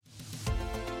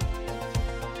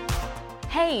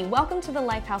Hey, welcome to the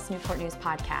Lifehouse Newport News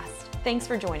podcast. Thanks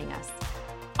for joining us.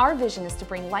 Our vision is to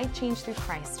bring life change through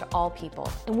Christ to all people,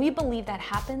 and we believe that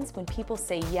happens when people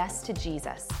say yes to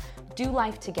Jesus, do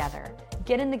life together,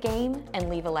 get in the game, and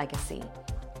leave a legacy.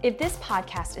 If this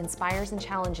podcast inspires and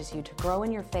challenges you to grow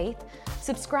in your faith,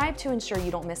 subscribe to ensure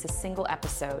you don't miss a single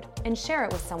episode, and share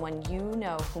it with someone you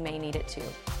know who may need it too.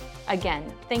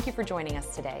 Again, thank you for joining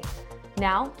us today.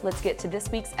 Now, let's get to this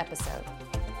week's episode.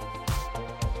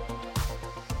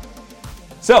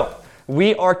 So,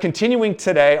 we are continuing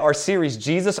today our series,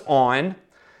 Jesus On,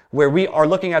 where we are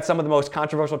looking at some of the most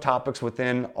controversial topics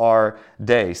within our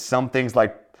day. Some things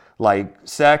like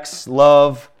sex,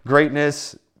 love,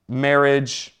 greatness,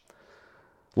 marriage.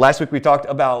 Last week we talked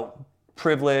about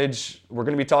privilege. We're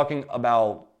going to be talking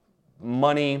about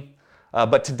money.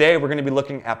 But today we're going to be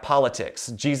looking at politics.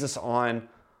 Jesus on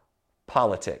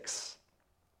politics.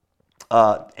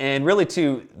 And really,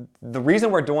 too, the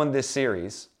reason we're doing this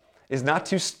series is not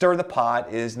to stir the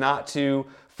pot, is not to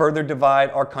further divide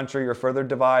our country or further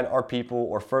divide our people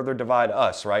or further divide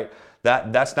us, right?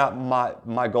 That's not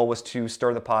my goal, was to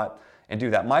stir the pot and do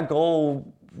that. My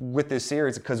goal with this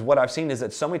series, because what I've seen is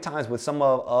that so many times with some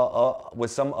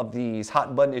of these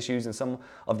hot button issues and some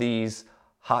of these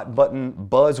hot button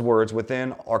buzzwords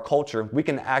within our culture, we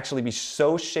can actually be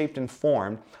so shaped and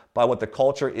formed by what the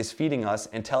culture is feeding us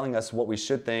and telling us what we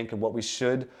should think and what we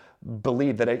should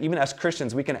believe, that even as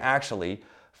Christians, we can actually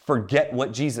forget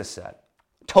what Jesus said.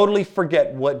 Totally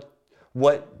forget what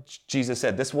Jesus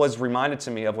said. This was reminded to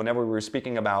me of whenever we were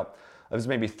speaking about, it was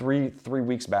maybe three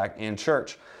weeks back in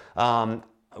church.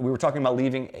 We were talking about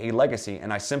leaving a legacy,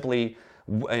 and I simply,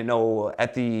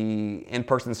 at the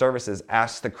in-person services,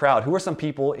 asked the crowd, who are some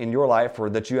people in your life or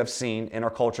that you have seen in our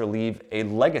culture leave a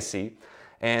legacy?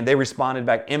 And they responded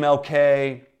back,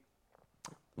 MLK,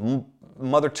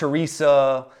 Mother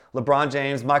Teresa, LeBron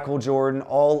James, Michael Jordan,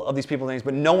 all of these people's names,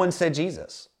 but no one said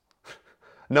Jesus.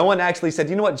 No one actually said,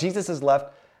 you know what, Jesus has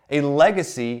left a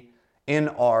legacy in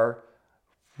our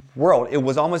world. It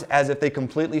was almost as if they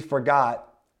completely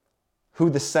forgot who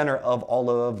the center of all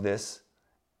of this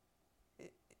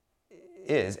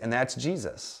is, and that's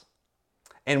Jesus.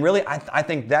 And really, I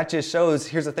think that just shows,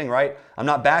 here's the thing, right? I'm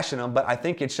not bashing them, but I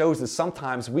think it shows that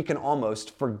sometimes we can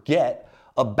almost forget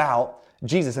about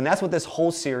Jesus. And that's what this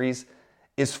whole series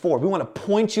is for. We want to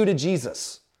point you to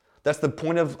Jesus. That's the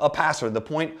point of a pastor. The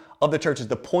point of the church is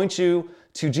to point you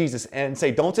to Jesus and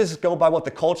say, don't just go by what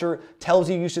the culture tells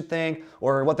you should think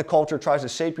or what the culture tries to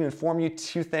shape you and form you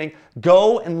to think.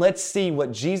 Go and let's see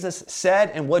what Jesus said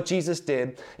and what Jesus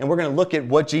did. And we're going to look at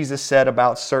what Jesus said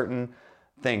about certain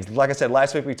things. Like I said,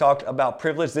 last week we talked about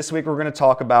privilege. This week we're going to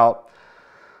talk about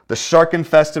the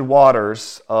shark-infested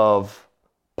waters of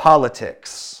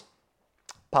politics.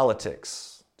 Politics.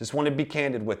 Just want to be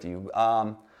candid with you.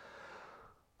 I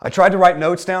tried to write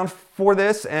notes down for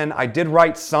this, and I did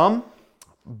write some,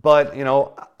 but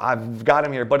I've got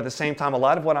them here. But at the same time, a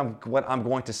lot of what I'm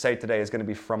going to say today is going to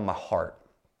be from my heart,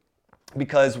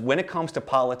 because when it comes to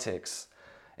politics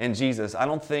and Jesus, I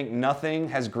don't think nothing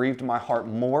has grieved my heart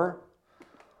more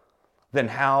than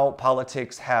how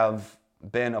politics have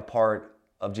been a part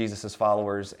of Jesus'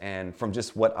 followers, and from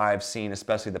just what I've seen,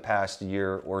 especially the past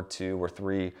year or two or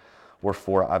three or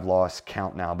four, I've lost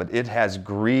count now, but it has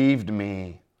grieved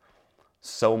me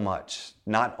so much.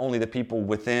 Not only the people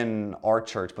within our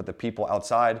church, but the people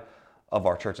outside of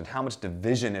our church, and how much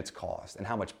division it's caused, and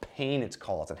how much pain it's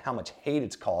caused, and how much hate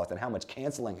it's caused, and how much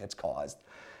canceling it's caused.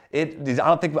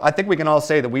 I think we can all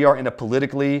say that we are in a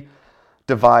politically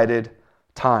divided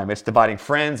time. It's dividing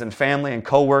friends and family and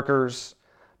coworkers,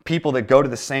 people that go to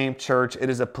the same church. It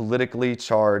is a politically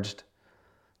charged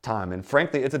time. And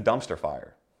frankly, it's a dumpster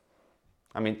fire.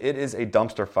 I mean, it is a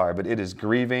dumpster fire, but it is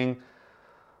grieving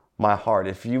my heart.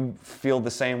 If you feel the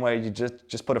same way, you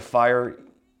just put a fire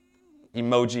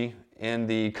emoji in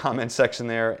the comment section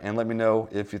there and let me know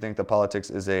if you think the politics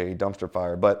is a dumpster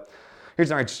fire. But here's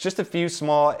just a few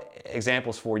small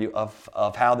examples for you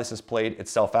of how this has played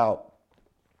itself out.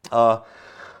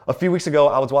 A few weeks ago,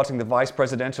 I was watching the vice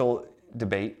presidential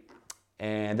debate,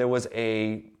 and there was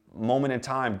a moment in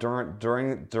time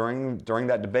during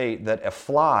that debate that a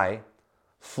fly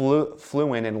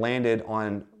flew in and landed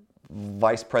on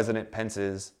Vice President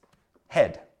Pence's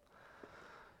head,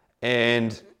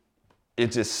 and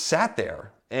it just sat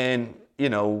there. And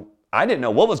I didn't know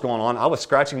what was going on. I was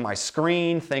scratching my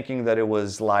screen, thinking that it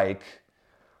was like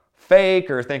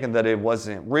fake or thinking that it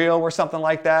wasn't real or something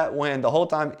like that, when the whole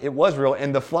time it was real,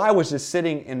 and the fly was just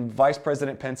sitting in Vice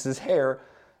President Pence's hair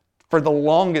for the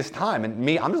longest time. And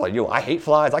I'm just like, I hate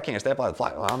flies. I can't stand flies.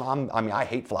 I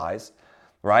hate flies.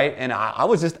 right? And I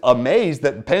was just amazed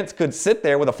that Pence could sit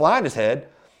there with a fly in his head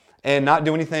and not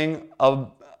do anything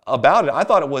about it. I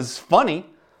thought it was funny.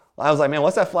 I was like, man,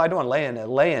 what's that fly doing?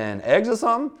 Laying eggs or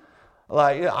something?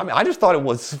 Like, I mean, I just thought it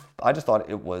was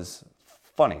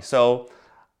funny. So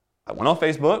I went on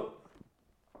Facebook,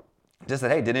 just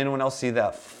said, hey, did anyone else see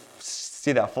that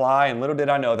fly? And little did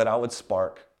I know that I would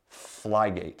spark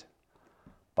Flygate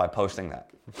by posting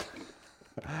that.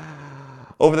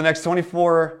 Over the next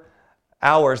 24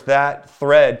 hours, that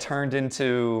thread turned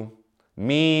into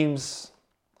memes,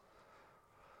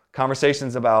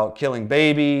 conversations about killing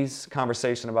babies,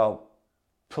 conversation about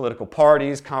political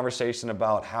parties, conversation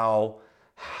about how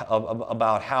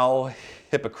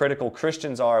hypocritical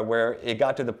Christians are, where it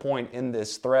got to the point in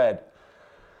this thread,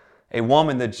 a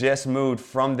woman that just moved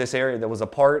from this area that was a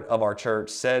part of our church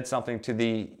said something to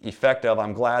the effect of,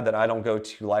 I'm glad that I don't go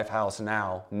to Lifehouse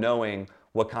now, knowing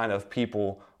what kind of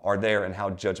people are there and how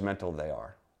judgmental they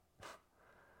are.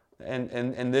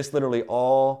 And this literally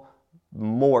all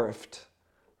morphed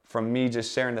from me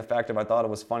just sharing the fact that I thought it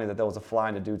was funny that there was a fly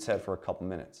in a dude's head for a couple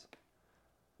minutes.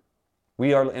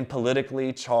 We are in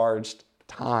politically charged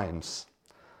times.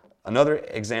 Another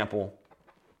example,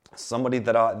 somebody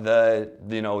that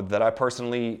I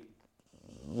personally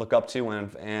look up to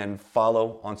and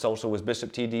follow on social was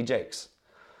Bishop T.D. Jakes.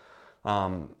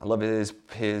 I love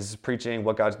his preaching.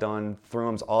 What God's done through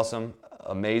him is awesome,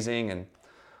 amazing,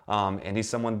 and he's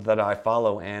someone that I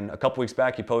follow. And a couple weeks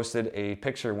back, he posted a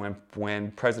picture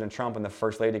when President Trump and the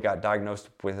First Lady got diagnosed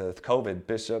with COVID.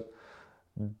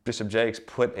 Bishop Jakes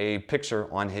put a picture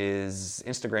on his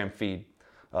Instagram feed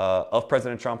of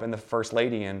President Trump and the First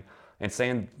Lady, and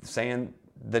saying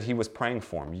that he was praying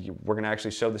for him. We're going to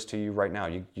actually show this to you right now.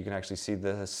 You can actually see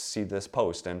this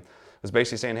post, and it was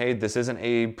basically saying, hey, this isn't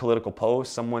a political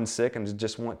post. Someone's sick, and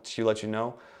just want to let you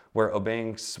know we're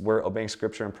obeying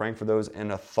Scripture and praying for those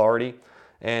in authority.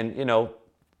 And it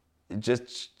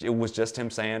was just him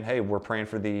saying, hey, we're praying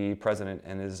for the president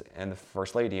and the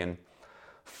First Lady. And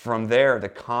from there, the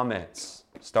comments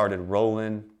started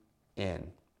rolling in.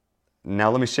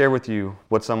 Now let me share with you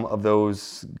what some of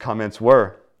those comments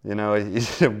were.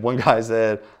 One guy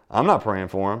said, I'm not praying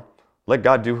for him. Let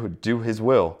God do his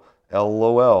will.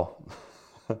 LOL.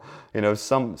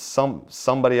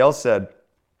 Somebody else said,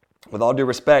 with all due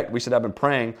respect, we should have been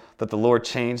praying that the Lord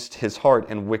changed his heart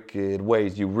in wicked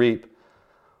ways. You reap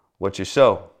what you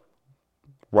sow.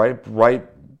 Right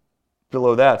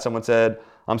below that, someone said,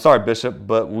 I'm sorry, Bishop,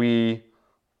 but we ...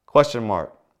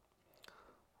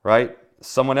 Right?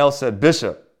 Someone else said,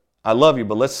 Bishop, I love you,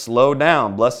 but let's slow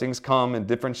down. Blessings come in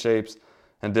different shapes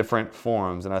and different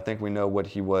forms. And I think we know what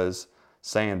he was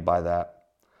saying by that.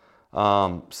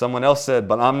 Someone else said,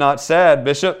 but I'm not sad,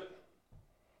 Bishop.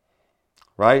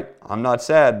 Right? I'm not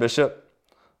sad, Bishop.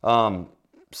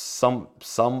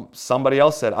 Somebody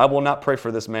else said, I will not pray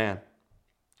for this man.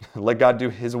 Let God do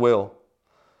his will.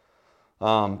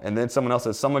 And then someone else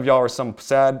says, some of y'all are some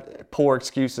sad, poor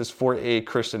excuses for a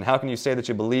Christian. How can you say that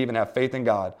you believe and have faith in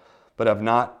God, but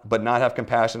not have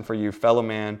compassion for your fellow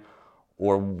man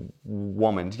or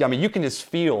woman? I mean, you can just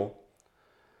feel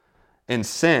and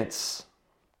sense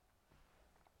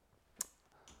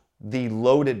the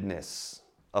loadedness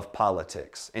of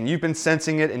politics. And you've been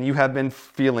sensing it and you have been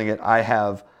feeling it. I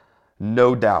have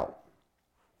no doubt.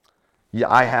 Yeah,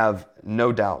 I have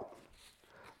no doubt.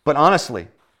 But honestly,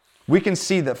 we can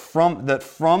see that from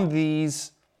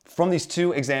these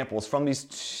two examples, from these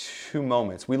two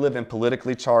moments, we live in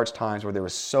politically charged times where there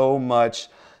is so much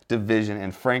division,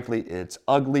 and frankly, it's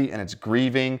ugly and it's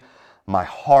grieving my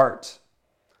heart.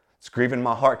 It's grieving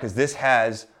my heart because this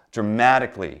has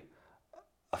dramatically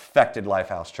affected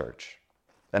Lifehouse Church.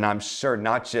 And I'm sure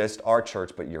not just our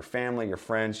church, but your family, your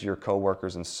friends, your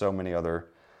coworkers, and so many other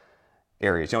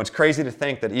areas. It's crazy to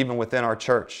think that even within our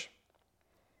church,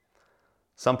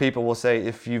 some people will say,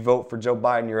 if you vote for Joe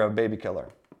Biden, you're a baby killer.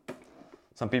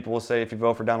 Some people will say, if you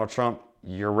vote for Donald Trump,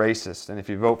 you're racist. And if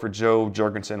you vote for Joe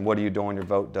Jorgensen, what are you doing? Your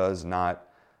vote does not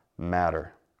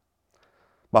matter.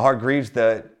 My heart grieves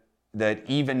that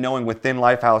even knowing within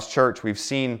Lifehouse Church, we've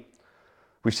seen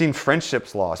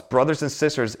friendships lost, brothers and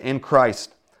sisters in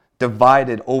Christ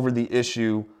divided over the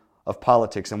issue of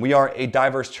politics. And we are a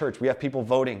diverse church. We have people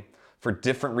voting for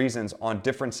different reasons on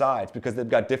different sides because they've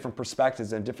got different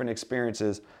perspectives and different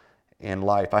experiences in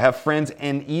life. I have friends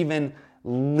and even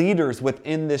leaders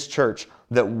within this church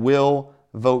that will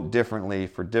vote differently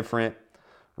for different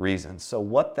reasons. So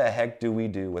what the heck do we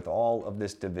do with all of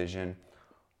this division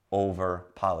over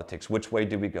politics? Which way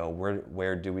do we go?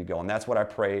 Where do we go? And that's what I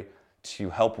pray to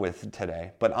help with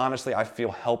today. But honestly, I feel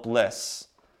helpless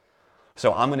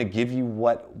So I'm going to give you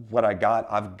what I got.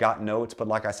 I've got notes, but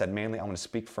like I said, mainly I'm going to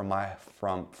speak from my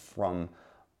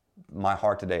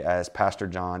heart today as Pastor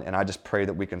John, and I just pray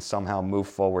that we can somehow move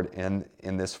forward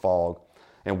in this fog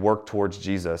and work towards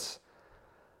Jesus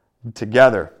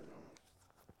together.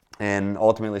 And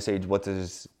ultimately say, what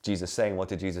does Jesus say and what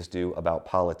did Jesus do about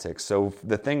politics? So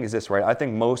the thing is this, right? I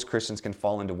think most Christians can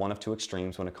fall into one of two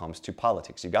extremes when it comes to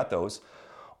politics. You got those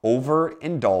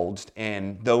overindulged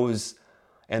and those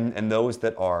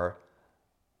that are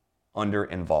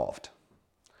under-involved.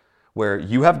 Where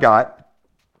you have got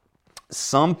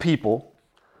some people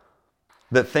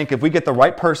that think if we get the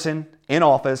right person in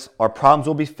office, our problems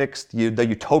will be fixed. The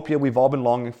utopia we've all been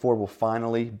longing for will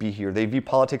finally be here. They view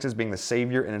politics as being the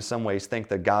savior and in some ways think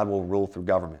that God will rule through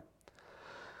government.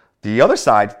 The other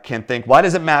side can think, why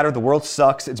does it matter? The world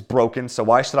sucks, it's broken, so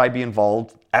why should I be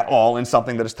involved at all in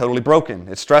something that is totally broken?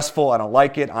 It's stressful, I don't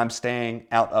like it, I'm staying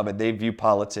out of it. They view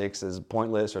politics as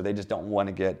pointless or they just don't want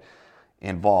to get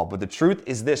involved. But the truth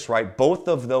is this, right? Both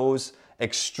of those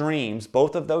extremes,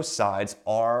 both of those sides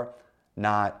are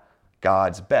not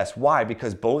God's best. Why?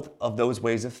 Because both of those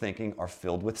ways of thinking are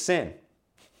filled with sin,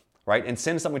 right? And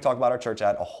sin is something we talk about our church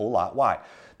at a whole lot. Why?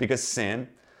 Because sin,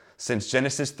 since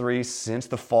Genesis 3, since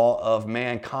the fall of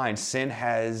mankind, sin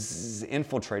has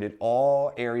infiltrated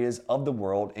all areas of the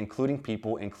world, including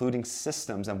people, including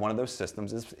systems, and one of those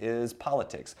systems is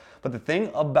politics. But the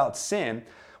thing about sin,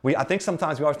 I think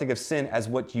sometimes we always think of sin as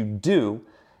what you do,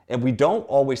 and we don't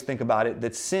always think about it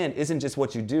that sin isn't just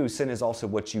what you do, sin is also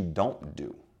what you don't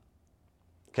do.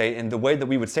 Okay, and the way that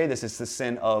we would say this is the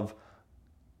sin of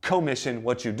commission,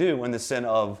 what you do, and the sin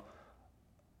of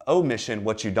omission,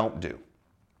 what you don't do.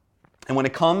 And when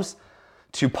it comes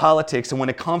to politics and when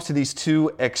it comes to these two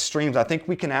extremes, I think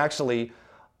we can actually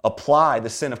apply the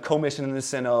sin of commission and the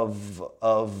sin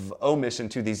of omission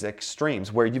to these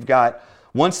extremes, where you've got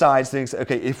one side thinks,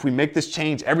 okay, if we make this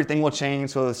change, everything will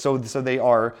change. So they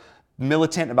are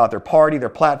militant about their party, their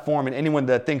platform, and anyone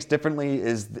that thinks differently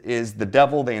is the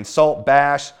devil. They insult,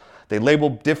 bash, they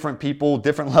label different people,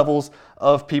 different levels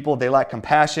of people. They lack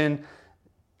compassion,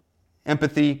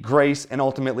 empathy, grace, and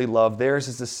ultimately love. Theirs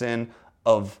is the sin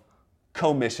of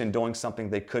commission, doing something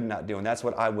they could not do. And that's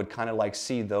what I would kind of like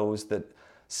see those that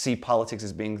see politics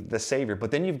as being the savior.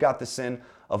 But then you've got the sin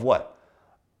of what?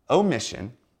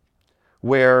 Omission,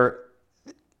 where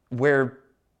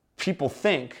people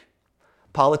think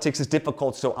politics is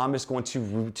difficult, so I'm just going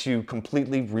to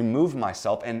completely remove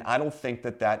myself. And I don't think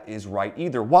that is right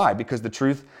either. Why? Because the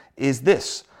truth is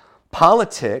this.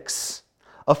 Politics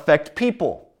affect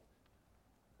people,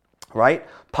 right?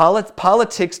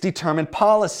 Politics determine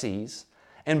policies,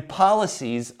 and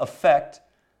policies affect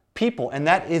people. And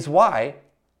that is why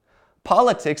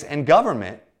politics and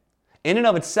government in and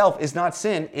of itself is not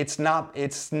sin. It's not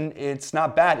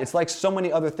bad. It's like so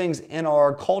many other things in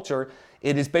our culture.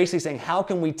 It is basically saying, how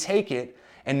can we take it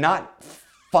and not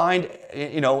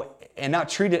and not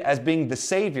treat it as being the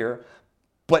savior,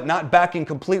 but not backing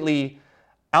completely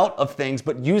out of things,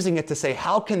 but using it to say,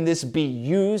 how can this be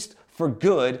used for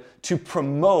good to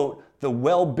promote the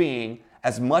well-being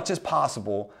as much as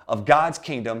possible of God's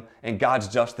kingdom and God's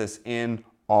justice in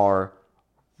our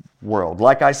world.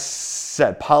 Like I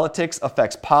said, politics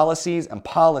affects policies and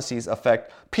policies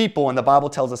affect people, and the Bible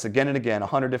tells us again and again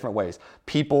 100 different ways.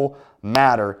 People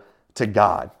matter to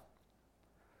God.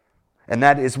 And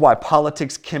that is why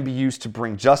politics can be used to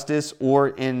bring justice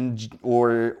or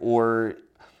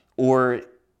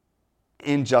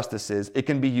injustices. It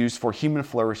can be used for human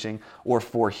flourishing or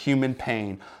for human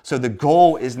pain. So the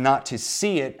goal is not to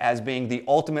see it as being the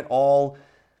ultimate all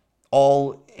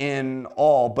in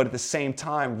all, but at the same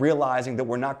time realizing that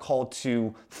we're not called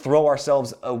to throw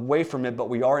ourselves away from it, but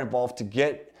we are involved to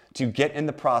get in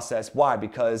the process. Why?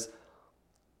 Because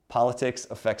politics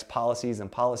affects policies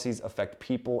and policies affect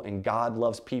people, and God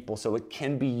loves people. So it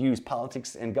can be used,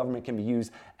 politics and government can be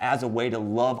used as a way to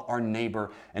love our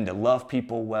neighbor and to love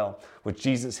people well. What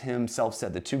Jesus himself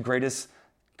said, the two greatest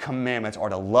commandments are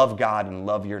to love God and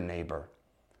love your neighbor.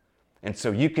 And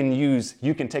so you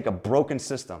can take a broken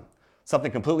system,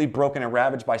 something completely broken and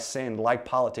ravaged by sin like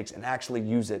politics, and actually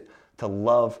use it to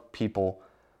love people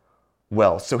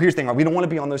well. So here's the thing, we don't want to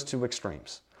be on those two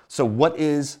extremes. So what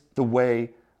is the way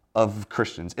of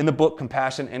Christians? In the book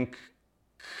Compassion and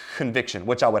Conviction,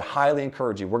 which I would highly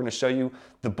encourage you, we're going to show you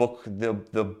the book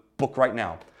right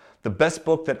now. The best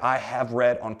book that I have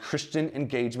read on Christian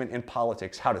engagement in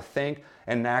politics, how to think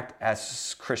and act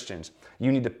as Christians.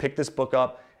 You need to pick this book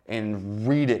up and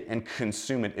read it and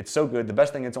consume it. It's so good. The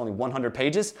best thing, it's only 100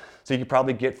 pages, so you could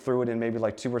probably get through it in maybe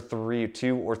like 2 or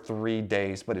 3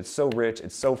 days. But it's so rich,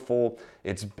 it's so full,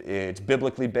 it's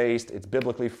biblically based, it's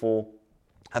biblically full.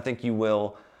 I think you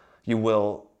will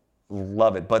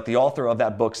love it. But the author of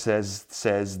that book says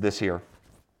this here.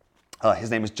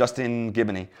 His name is Justin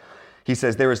Giboney. He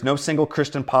says, there is no single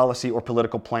Christian policy or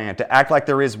political plan. To act like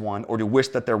there is one or to wish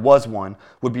that there was one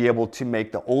would be able to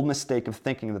make the old mistake of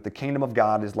thinking that the kingdom of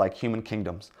God is like human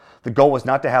kingdoms. The goal was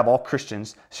not to have all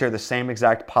Christians share the same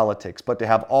exact politics, but to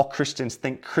have all Christians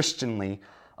think Christianly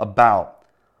about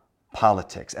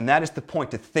politics. And that is the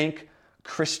point, to think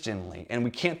Christianly. And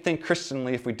we can't think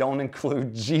Christianly if we don't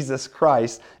include Jesus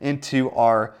Christ into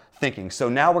our thinking. So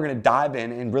now we're going to dive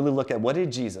in and really look at what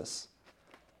did Jesus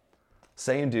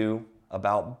say and do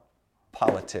about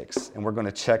politics, and we're going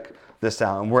to check this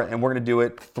out, and we're going to do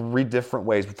it 3 different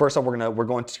ways. First off, we're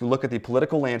going to look at the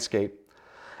political landscape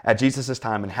at Jesus'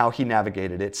 time and how he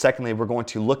navigated it. Secondly, we're going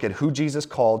to look at who Jesus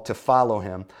called to follow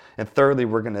him, and thirdly,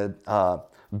 we're going to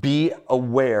be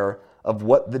aware of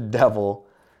what the devil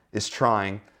is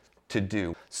trying to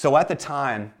do. So at the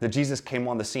time that Jesus came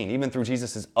on the scene, even through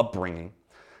Jesus' upbringing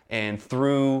and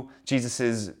through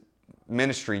Jesus'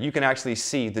 ministry, you can actually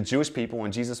see the Jewish people,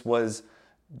 when Jesus was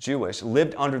Jewish,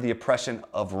 lived under the oppression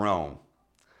of Rome,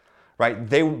 right?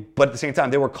 But at the same time,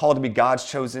 they were called to be God's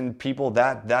chosen people.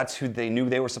 That's who they knew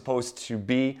they were supposed to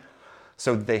be.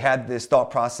 So they had this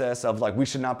thought process of like, we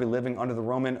should not be living under the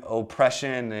Roman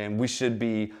oppression, and we should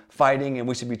be fighting, and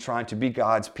we should be trying to be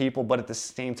God's people. But at the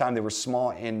same time, they were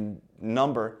small in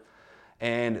number,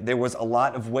 and there was a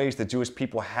lot of ways that Jewish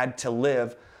people had to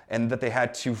live and that they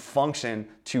had to function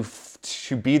to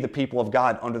be the people of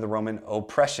God under the Roman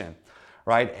oppression,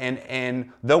 right? And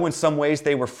though in some ways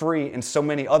they were free, in so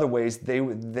many other ways they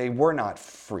were not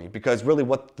free, because really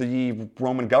what the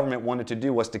Roman government wanted to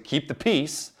do was to keep the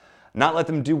peace, not let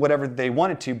them do whatever they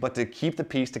wanted to, but to keep the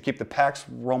peace, to keep the Pax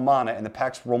Romana. And the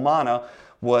Pax Romana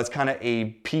was kind of a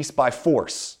peace by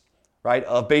force, right?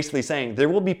 Of basically saying there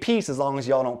will be peace as long as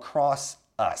y'all don't cross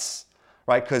us,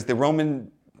 right? Because the Roman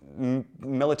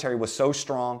military was so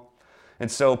strong and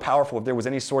so powerful. If there was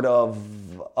any sort of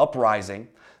uprising,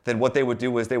 then what they would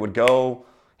do is they would go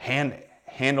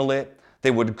handle it.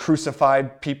 They would crucify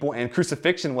people, and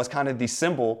crucifixion was kind of the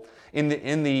symbol in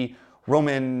the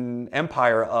Roman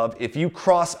Empire of, if you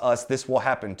cross us, this will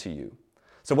happen to you.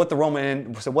 So what the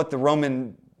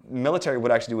Roman military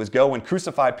would actually do is go and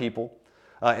crucify people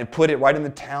and put it right in the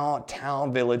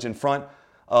town village in front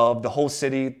of the whole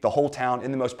city, the whole town,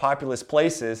 in the most populous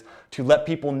places, to let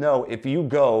people know, if you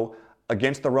go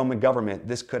against the Roman government,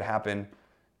 this could happen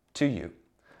to you.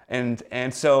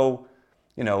 And so,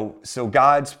 you know, so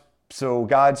God's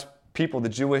people, the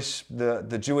Jewish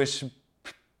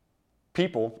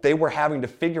people, they were having to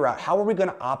figure out, how are we going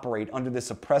to operate under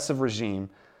this oppressive regime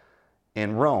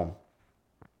in Rome?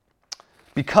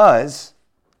 Because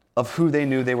of who they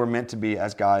knew they were meant to be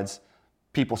as God's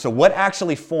people. So what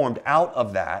actually formed out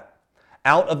of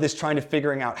this trying to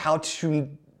figuring out how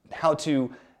to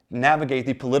navigate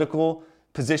the political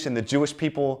position the Jewish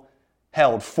people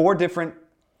held? 4 different,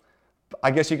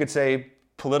 I guess you could say,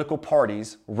 political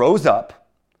parties rose up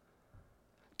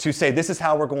to say, this is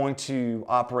how we're going to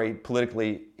operate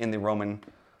politically in the Roman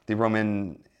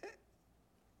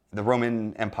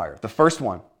Empire. The first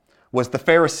one was the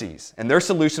Pharisees, and their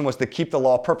solution was to keep the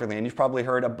law perfectly, and you've probably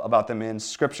heard about them in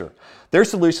Scripture. Their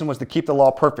solution was to keep the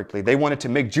law perfectly. They wanted to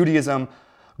make Judaism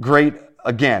great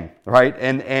again, right?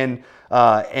 And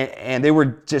they were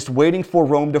just waiting for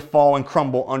Rome to fall and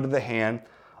crumble under the hand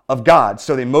of God.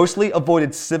 So they mostly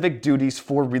avoided civic duties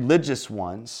for religious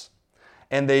ones,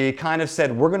 and they kind of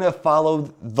said, we're going to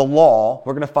follow the law,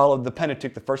 we're going to follow the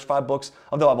Pentateuch, the first 5 books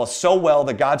of the Bible, so well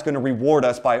that God's going to reward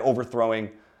us by overthrowing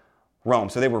Rome.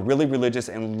 So they were really religious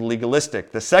and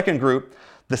legalistic. The second group,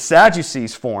 the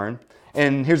Sadducees, formed.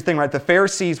 And here's the thing, right? The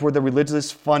Pharisees were the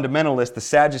religious fundamentalists. The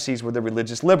Sadducees were the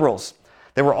religious liberals.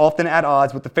 They were often at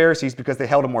odds with the Pharisees because they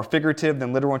held a more figurative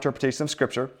than literal interpretation of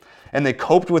Scripture. And they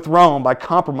coped with Rome by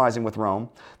compromising with Rome.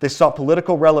 They sought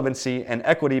political relevancy and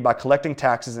equity by collecting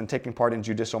taxes and taking part in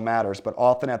judicial matters, but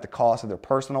often at the cost of their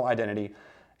personal identity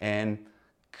and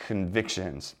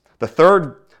convictions. The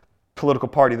third political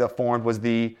party that formed was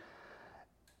the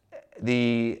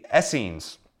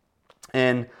Essenes.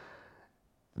 And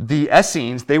the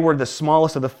Essenes, they were the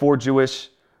smallest of the 4 Jewish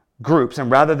groups, and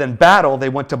rather than battle, they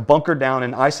went to bunker down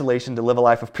in isolation to live a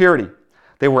life of purity.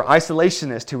 They were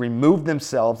isolationists who removed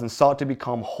themselves and sought to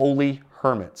become holy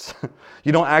hermits.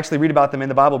 You don't actually read about them in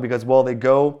the Bible because, well, they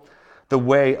go the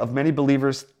way of many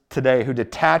believers today who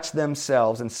detach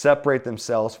themselves and separate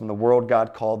themselves from the world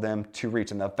God called them to reach.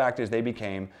 And the fact is, they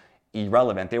became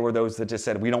irrelevant. They were those that just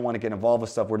said, we don't want to get involved with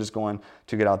stuff. We're just going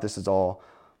to get out. This is all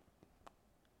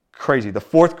Crazy. The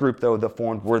fourth group, though, that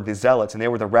formed were the Zealots, and they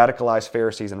were the radicalized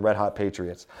Pharisees and red-hot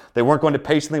patriots. They weren't going to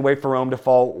patiently wait for Rome to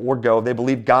fall or go. They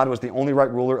believed God was the only right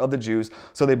ruler of the Jews,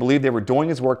 so they believed they were doing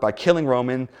his work by killing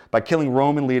Roman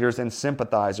leaders and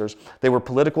sympathizers. They were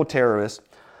political terrorists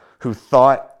who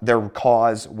thought their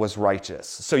cause was righteous.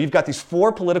 So you've got these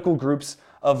four political groups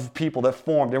of people that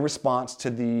formed in response to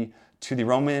the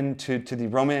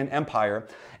Roman Empire.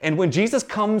 And when Jesus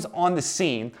comes on the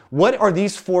scene, what are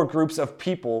these four groups of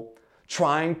people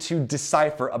trying to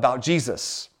decipher about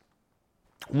Jesus?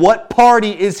 What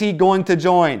party is he going to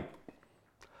join?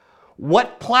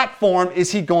 What platform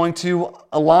is he going to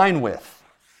align with?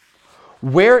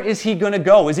 Where is he going to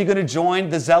go? Is he going to join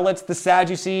the Zealots, the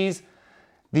Sadducees,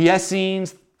 the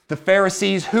Essenes, the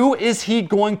Pharisees? Who is he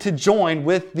going to join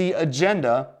with the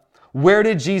agenda? Where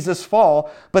did Jesus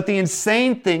fall? But the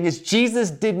insane thing is Jesus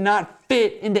did not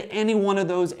fit into any one of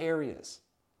those areas.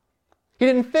 He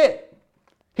didn't fit.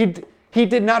 He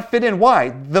did not fit in. Why?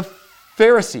 The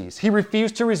Pharisees. He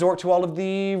refused to resort to all of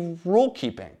the rule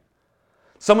keeping.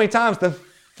 So many times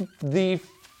the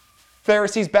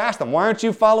Pharisees bashed them. Why aren't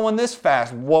you following this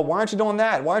fast? Well, why aren't you doing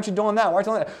that? Why aren't you doing that? Why aren't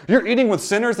you doing that? You're eating with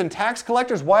sinners and tax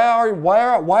collectors. Why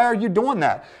are you doing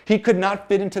that? He could not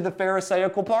fit into the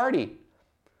Pharisaical party.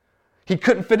 He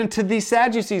couldn't fit into the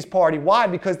Sadducees' party. Why?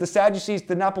 Because the Sadducees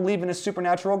did not believe in a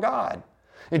supernatural God.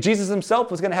 And Jesus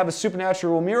himself was going to have a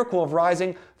supernatural miracle of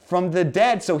rising from the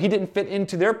dead, so he didn't fit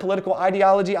into their political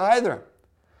ideology either.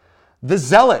 The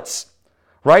Zealots,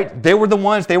 right? They were the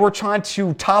ones, they were trying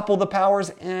to topple the powers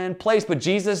in place, but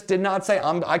Jesus did not say,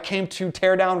 I came to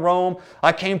tear down Rome.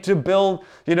 I came to build,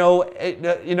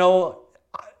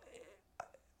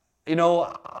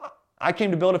 I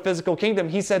came to build a physical kingdom.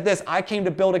 He said this, I came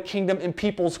to build a kingdom in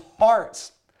people's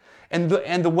hearts. And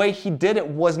the way he did it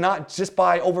was not just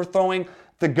by overthrowing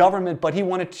the government, but he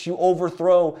wanted to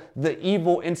overthrow the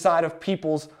evil inside of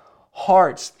people's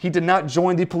hearts. He did not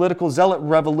join the political zealot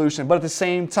revolution, but at the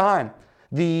same time,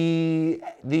 the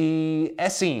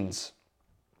Essenes,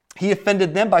 he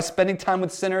offended them by spending time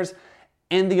with sinners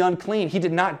and the unclean. He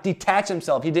did not detach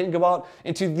himself. He didn't go out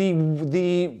into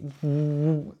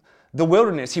the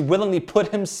wilderness. He willingly put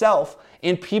himself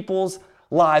in people's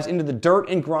lives, into the dirt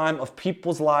and grime of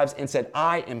people's lives, and said,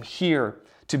 I am here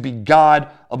to be God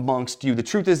amongst you. The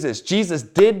truth is this, Jesus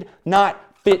did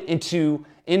not fit into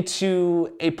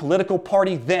a political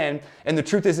party then, and the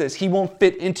truth is this, he won't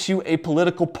fit into a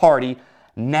political party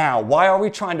now. Why are we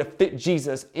trying to fit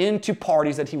Jesus into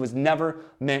parties that he was never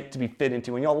meant to be fit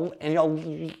into? And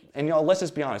y'all, let's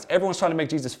just be honest. Everyone's trying to make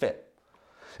Jesus fit.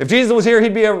 If Jesus was here,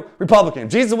 he'd be a Republican. If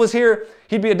Jesus was here,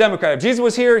 he'd be a Democrat. If Jesus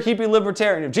was here, he'd be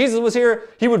libertarian. If Jesus was here,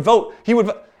 he would vote.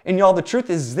 And y'all, the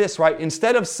truth is this, right?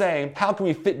 Instead of saying, how can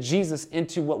we fit Jesus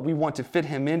into what we want to fit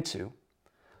him into?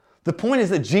 The point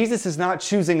is that Jesus is not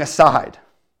choosing a side.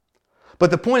 But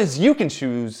the point is you can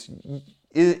choose,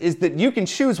 is that you can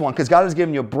choose one because God has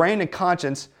given you a brain and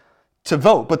conscience to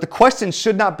vote. But the question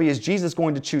should not be, is Jesus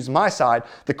going to choose my side?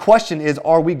 The question is,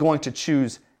 are we going to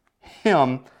choose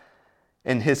him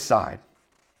and his side?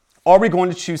 Are we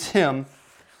going to choose him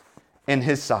and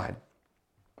his side?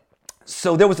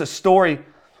 So there was a story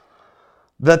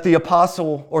that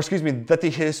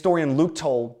the historian Luke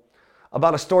told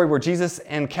about a story where Jesus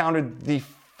encountered the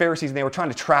Pharisees and they were trying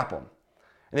to trap him.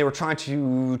 And they were trying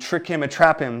to trick him and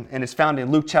trap him. And it's found in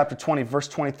Luke chapter 20, verse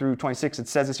 20 through 26. It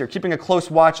says this here, keeping a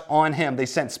close watch on him, they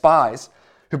sent spies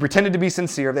who pretended to be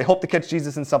sincere. They hoped to catch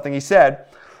Jesus in something he said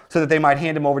so that they might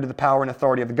hand him over to the power and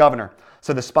authority of the governor.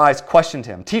 So the spies questioned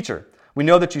him, Teacher, we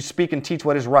know that you speak and teach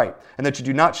what is right, and that you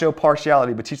do not show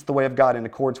partiality, but teach the way of God in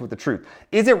accordance with the truth.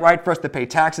 Is it right for us to pay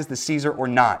taxes to Caesar or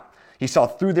not? He saw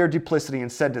through their duplicity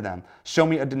and said to them, Show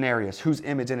me a denarius, whose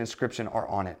image and inscription are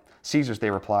on it. Caesar's,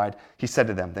 they replied. He said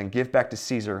to them, Then give back to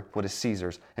Caesar what is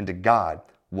Caesar's, and to God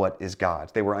what is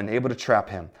God's. They were unable to trap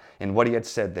him in what he had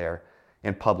said there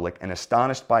in public, and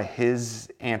astonished by his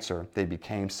answer, they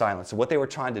became silent. So what they were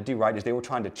trying to do, right, is they were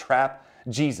trying to trap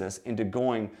Jesus into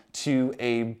going to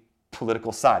a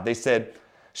political side. They said,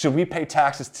 should we pay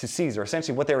taxes to Caesar?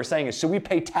 Essentially what they were saying is, should we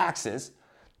pay taxes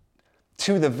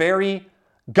to the very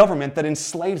government that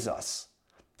enslaves us?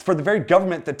 For the very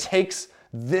government that takes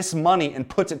this money and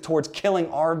puts it towards killing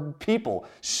our people.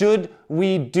 Should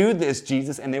we do this,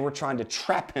 Jesus? And they were trying to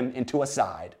trap him into a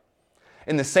side.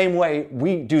 In the same way,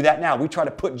 we do that now. We try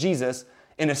to put Jesus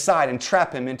in a side and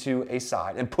trap him into a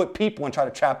side, and put people and try to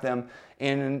trap them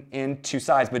into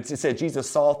sides. But it said Jesus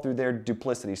saw through their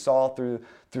duplicity, saw through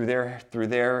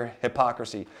their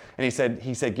hypocrisy. And he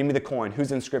said, give me the coin.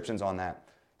 Whose inscription's on that?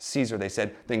 Caesar. They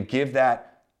said, then give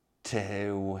that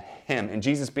to him. And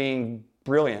Jesus, being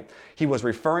brilliant. He was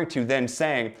referring to then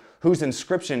saying, whose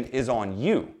inscription is on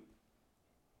you?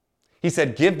 He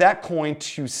said, give that coin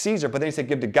to Caesar, but then he said,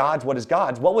 give to God's what is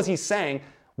God's. What was he saying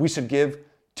we should give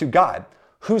to God?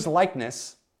 Whose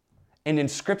likeness and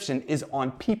inscription is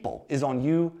on people, is on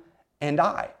you and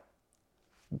I?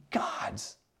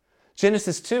 God's.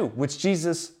 Genesis 2, which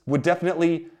Jesus would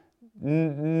definitely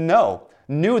know,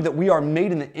 knew that we are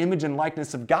made in the image and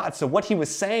likeness of God. So what he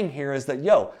was saying here is that,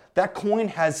 that coin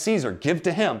has Caesar, give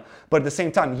to him. But at the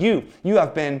same time, you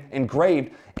have been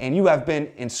engraved and you have been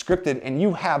inscripted and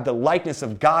you have the likeness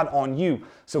of God on you.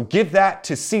 So give that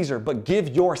to Caesar, but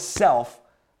give yourself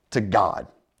to God.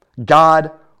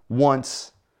 God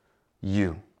wants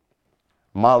you.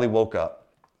 Molly woke up.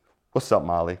 What's up,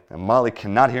 Molly? And Molly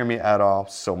cannot hear me at all,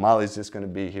 so Molly's just going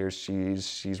to be here.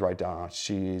 She's right down.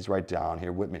 She's right down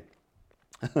here with me.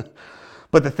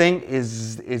 But the thing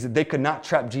is that they could not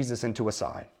trap Jesus into a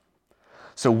side.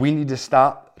 So we need to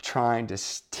stop trying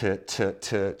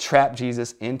to trap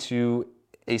Jesus into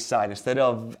a side. Instead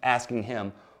of asking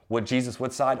him, what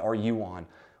side are you on?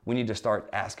 We need to start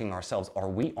asking ourselves, are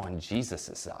we on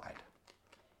Jesus' side?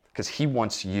 Because he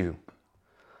wants you.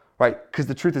 Right? Because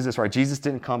the truth is this, right? Jesus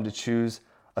didn't come to choose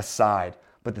a side.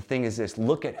 But the thing is this,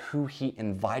 look at who he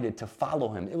invited to follow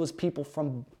him. It was people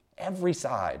from every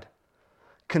side.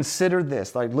 Consider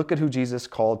this, look at who Jesus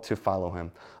called to follow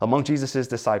him. Among Jesus'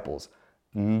 disciples,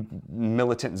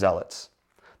 militant zealots.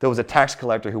 There was a tax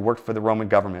collector who worked for the Roman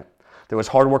government. There was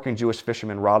hardworking Jewish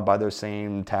fishermen robbed by those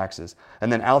same taxes.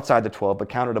 And then outside the 12, but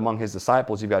counted among his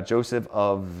disciples, you've got Joseph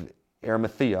of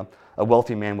Arimathea, a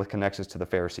wealthy man with connections to the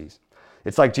Pharisees.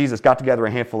 It's like Jesus got together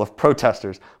a handful of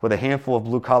protesters with a handful of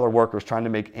blue-collar workers trying to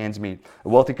make ends meet. A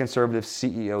wealthy conservative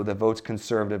CEO that votes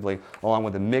conservatively, along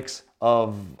with a mix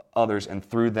of others, and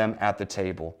threw them at the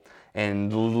table.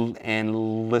 And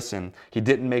listen, he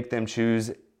didn't make them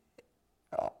choose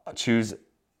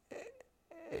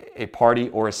a party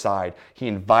or a side. He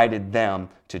invited them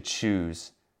to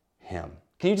choose him.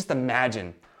 Can you just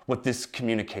imagine what this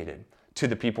communicated to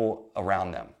the people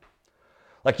around them?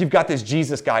 You've got this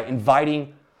Jesus guy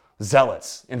inviting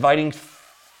zealots, inviting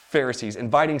Pharisees,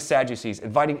 inviting Sadducees,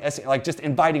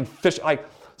 inviting fish,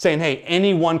 saying, hey,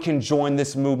 anyone can join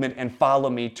this movement and follow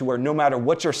me, to where no matter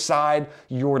what your side,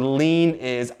 your lean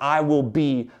is, I will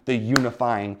be the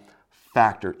unifying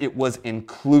factor. It was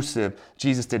inclusive.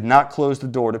 Jesus did not close the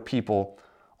door to people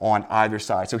on either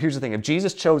side. So here's the thing. If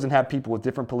Jesus chose and had people with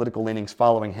different political leanings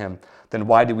following him, then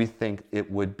why do we think it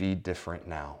would be different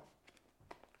now?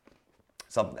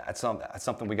 That's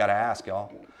something we got to ask,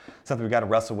 y'all. Something we got to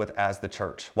wrestle with as the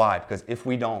church. Why? Because if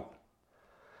we don't,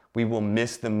 we will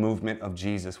miss the movement of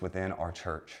Jesus within our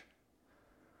church,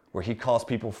 where he calls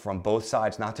people from both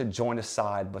sides not to join a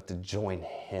side, but to join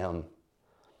him.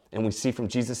 And we see from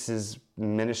Jesus'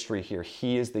 ministry here,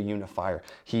 he is the unifier.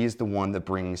 He is the one that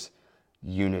brings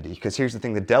unity. Because here's the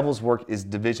thing, the devil's work is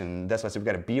division. That's why I said we've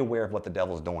got to be aware of what the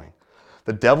devil's doing.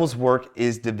 The devil's work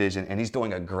is division, and he's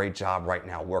doing a great job right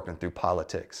now working through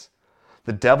politics.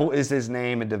 The devil is his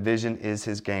name, and division is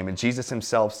his game. And Jesus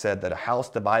himself said that a house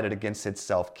divided against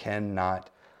itself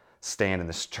cannot stand. And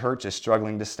this church is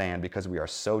struggling to stand because we are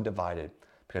so divided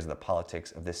because of the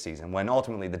politics of this season. When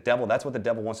ultimately that's what the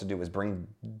devil wants to do, is bring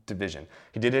division.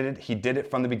 He did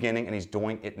it from the beginning, and he's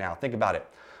doing it now. Think about it.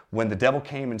 When the devil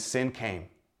came and sin came,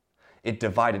 it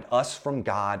divided us from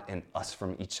God and us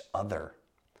from each other.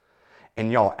 And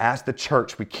y'all, as the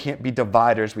church, we can't be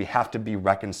dividers. We have to be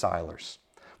reconcilers.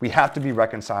 We have to be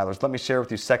reconcilers. Let me share with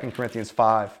you 2 Corinthians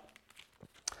 5,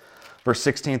 verse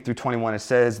 16 through 21. It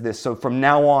says this, so from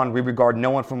now on, we regard no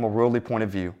one from a worldly point of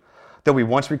view. Though we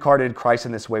once regarded Christ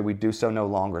in this way, we do so no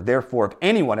longer. Therefore, if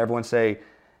anyone, everyone say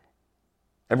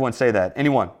that,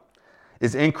 anyone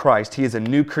is in Christ, he is a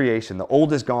new creation. The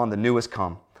old is gone, the new has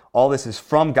come. All this is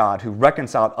from God, who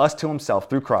reconciled us to himself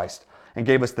through Christ, and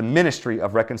gave us the ministry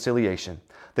of reconciliation.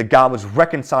 That God was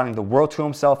reconciling the world to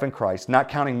himself in Christ, not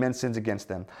counting men's sins against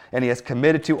them. And he has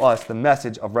committed to us the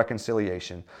message of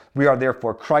reconciliation. We are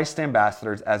therefore Christ's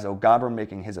ambassadors, as though God were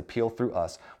making his appeal through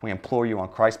us. We implore you on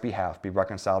Christ's behalf, be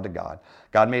reconciled to God.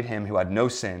 God made him who had no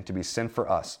sin to be sin for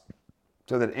us,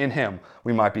 so that in him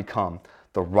we might become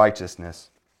the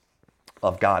righteousness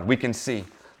of God. We can see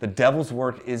the devil's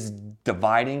work is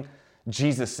dividing.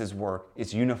 Jesus' work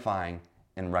is unifying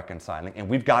and reconciling. And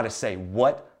we've got to say,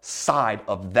 what side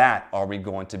of that are we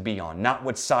going to be on? Not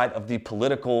what side of the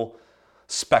political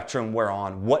spectrum we're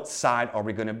on. What side are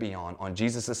we going to be on? On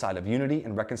Jesus' side of unity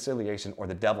and reconciliation, or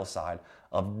the devil's side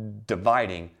of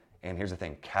dividing, and here's the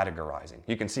thing, categorizing.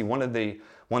 You can see one of the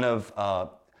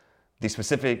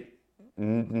specific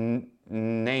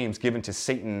names given to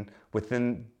Satan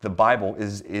within the Bible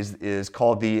is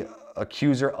called the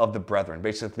accuser of the brethren.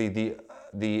 Basically,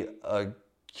 the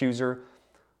accuser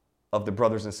of the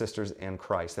brothers and sisters in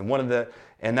Christ.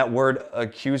 And that word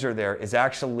accuser there is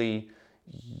actually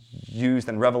used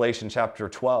in Revelation chapter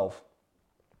 12.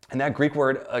 And that Greek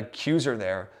word accuser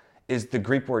there is the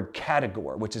Greek word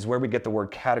kategor, which is where we get the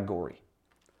word category,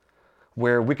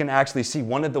 where we can actually see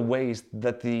one of the ways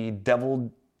that the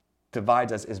devil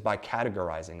divides us is by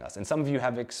categorizing us. And some of you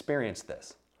have experienced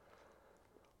this.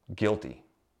 Guilty,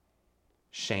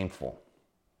 shameful,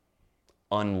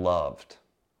 unloved,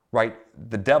 right?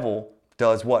 The devil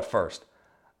does what first?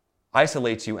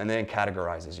 Isolates you and then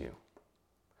categorizes you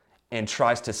and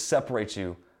tries to separate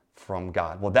you from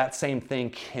God. Well, that same thing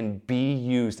can be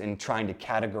used in trying to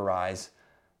categorize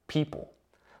people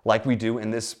like we do in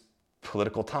this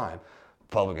political time.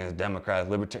 Republicans, Democrats,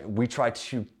 Libertarians, we try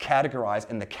to categorize,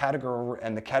 and the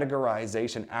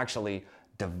categorization actually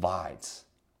divides.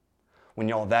 When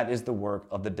y'all, that is the work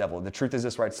of the devil. The truth is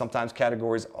this, right? Sometimes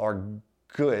categories are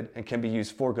good and can be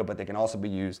used for good, but they can also be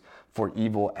used for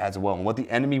evil as well. And what the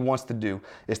enemy wants to do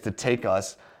is to take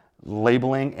us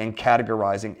labeling and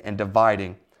categorizing and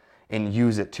dividing and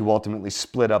use it to ultimately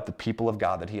split up the people of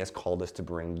God that he has called us to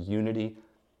bring unity,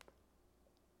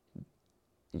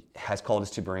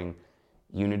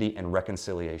 unity and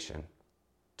reconciliation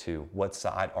to. What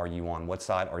side are you on? What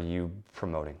side are you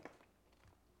promoting?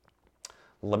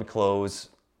 Let me close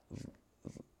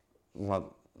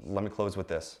with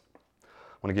this. I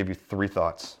want to give you 3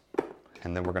 thoughts,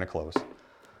 and then we're going to close.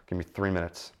 Give me 3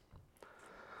 minutes.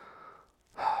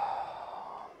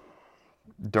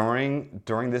 During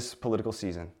this political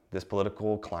season, this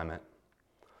political climate,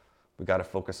 we got to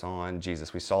focus on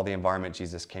Jesus. We saw the environment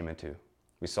Jesus came into.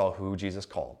 We saw who Jesus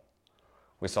called.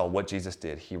 We saw what Jesus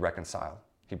did. He reconciled.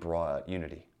 He brought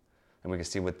unity. And we can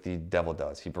see what the devil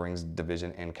does. He brings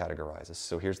division and categorizes.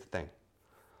 So here's the thing.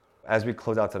 As we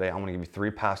close out today, I want to give you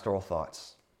 3 pastoral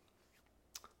thoughts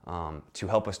to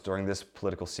help us during this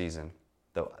political season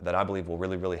that I believe will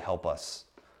really, really help us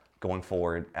going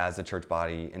forward as a church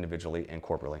body, individually and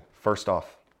corporately. First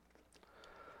off,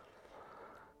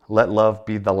 let love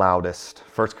be the loudest.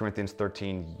 1 Corinthians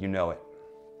 13, you know it,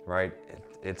 right?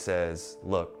 It says,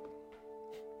 look,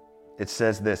 it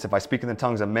says this: if I speak in the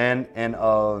tongues of men and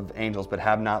of angels, but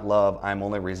have not love, I am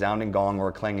only a resounding gong or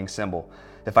a clanging cymbal.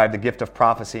 If I have the gift of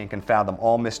prophecy and can fathom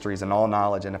all mysteries and all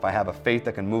knowledge, and if I have a faith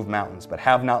that can move mountains, but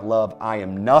have not love, I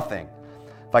am nothing.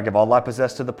 If I give all I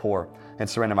possess to the poor and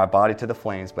surrender my body to the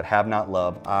flames, but have not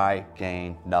love, I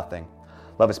gain nothing.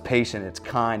 Love is patient, it's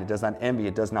kind, it does not envy,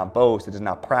 it does not boast, it is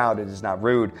not proud, it is not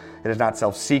rude, it is not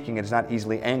self-seeking, it is not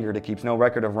easily angered, it keeps no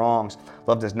record of wrongs.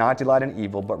 Love does not delight in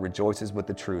evil, but rejoices with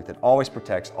the truth. It always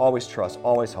protects, always trusts,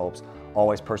 always hopes,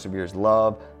 always perseveres.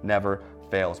 Love never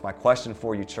fails. My question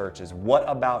for you, church, is what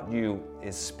about you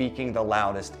is speaking the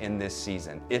loudest in this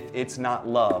season? If it's not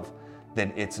love,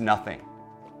 then it's nothing.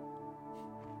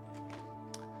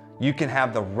 You can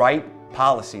have the right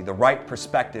policy, the right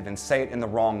perspective, and say it in the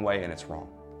wrong way, and it's wrong.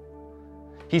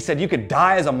 He said you could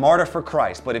die as a martyr for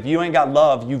Christ, but if you ain't got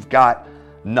love, you've got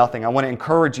nothing. I want to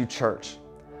encourage you, church.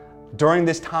 During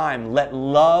this time, let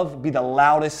love be the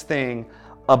loudest thing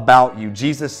about you.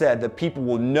 Jesus said that people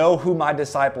will know who my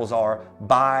disciples are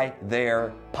by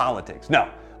their politics. No,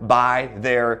 by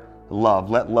their love.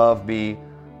 Let love be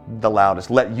the loudest.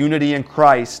 Let unity in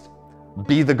Christ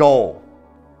be the goal.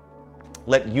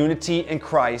 Let unity in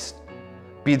Christ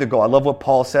be the goal. I love what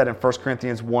Paul said in 1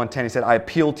 Corinthians 1:10. He said, I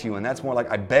appeal to you, and that's more like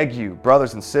I beg you,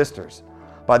 brothers and sisters,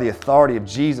 by the authority of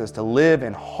Jesus, to live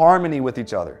in harmony with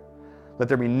each other. Let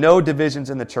there be no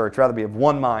divisions in the church, rather be of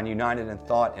one mind, united in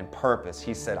thought and purpose.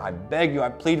 He said, I beg you, I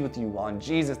plead with you on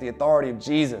Jesus, the authority of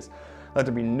Jesus. Let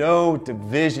there be no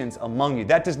divisions among you.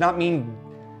 That does not mean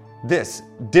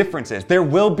differences. There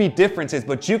will be differences,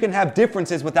 but you can have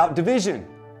differences without division.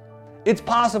 It's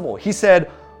possible. He said,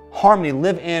 harmony,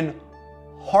 live in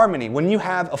harmony. When you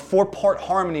have a 4-part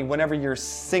harmony whenever you're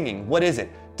singing, what is it?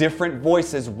 Different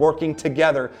voices working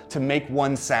together to make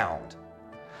one sound.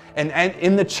 And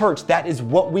in the church, that is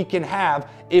what we can have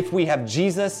if we have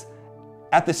Jesus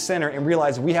at the center and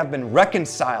realize we have been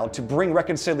reconciled to bring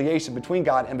reconciliation between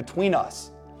God and between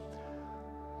us.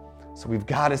 So we've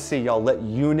got to see, y'all, let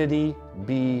unity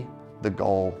be the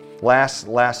goal.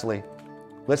 Lastly,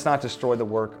 let's not destroy the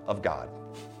work of God.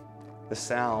 This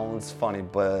sounds funny,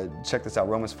 but check this out.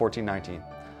 Romans 14:19.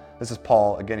 This is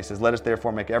Paul. Again, he says, let us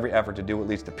therefore make every effort to do what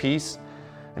leads to peace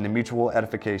and to mutual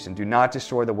edification. Do not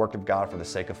destroy the work of God for the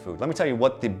sake of food. Let me tell you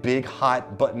what the big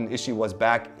hot button issue was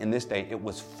back in this day. It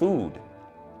was food.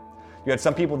 You had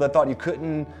some people that thought you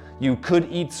could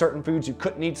eat certain foods, you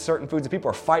couldn't eat certain foods, and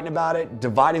people are fighting about it,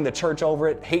 dividing the church over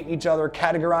it, hating each other,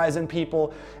 categorizing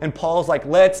people. And Paul's like,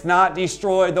 let's not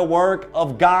destroy the work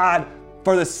of God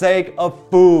for the sake of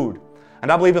food.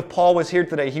 And I believe if Paul was here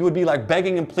today, he would be like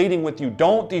begging and pleading with you,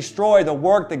 don't destroy the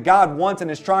work that God wants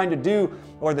and is trying to do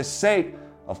for the sake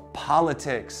of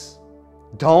politics.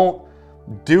 Don't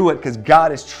do it, because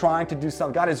God is trying to do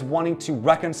something. God is wanting to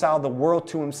reconcile the world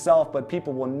to himself, but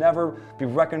people will never be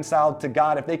reconciled to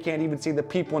God if they can't even see the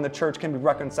people in the church can be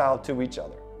reconciled to each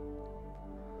other.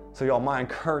 So y'all, my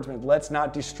encouragement, let's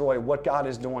not destroy what God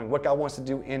is doing, what God wants to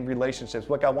do in relationships,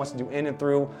 what God wants to do in and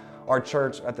through our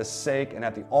church at the sake and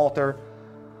at the altar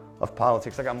of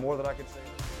politics. I got more that I could say.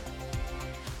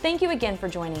 Thank you again for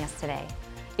joining us today.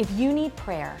 If you need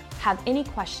prayer, have any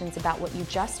questions about what you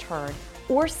just heard,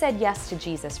 or said yes to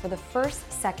Jesus for the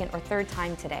first, second, or third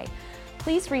time today,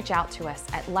 please reach out to us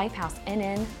at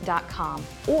lifehousenn.com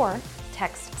or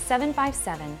text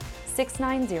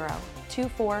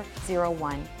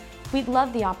 757-690-2401. We'd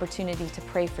love the opportunity to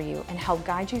pray for you and help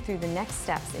guide you through the next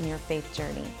steps in your faith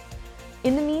journey.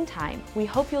 In the meantime, we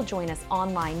hope you'll join us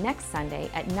online next Sunday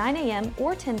at 9 a.m.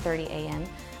 or 10:30 a.m.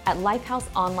 at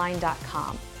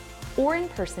lifehouseonline.com, or in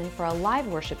person for a live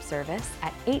worship service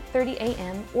at 8:30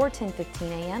 a.m. or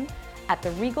 10:15 a.m. at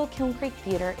the Regal Kiln Creek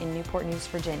Theater in Newport News,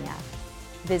 Virginia.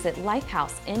 Visit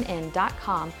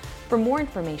lifehousenn.com for more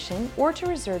information or to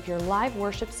reserve your live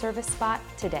worship service spot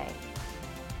today.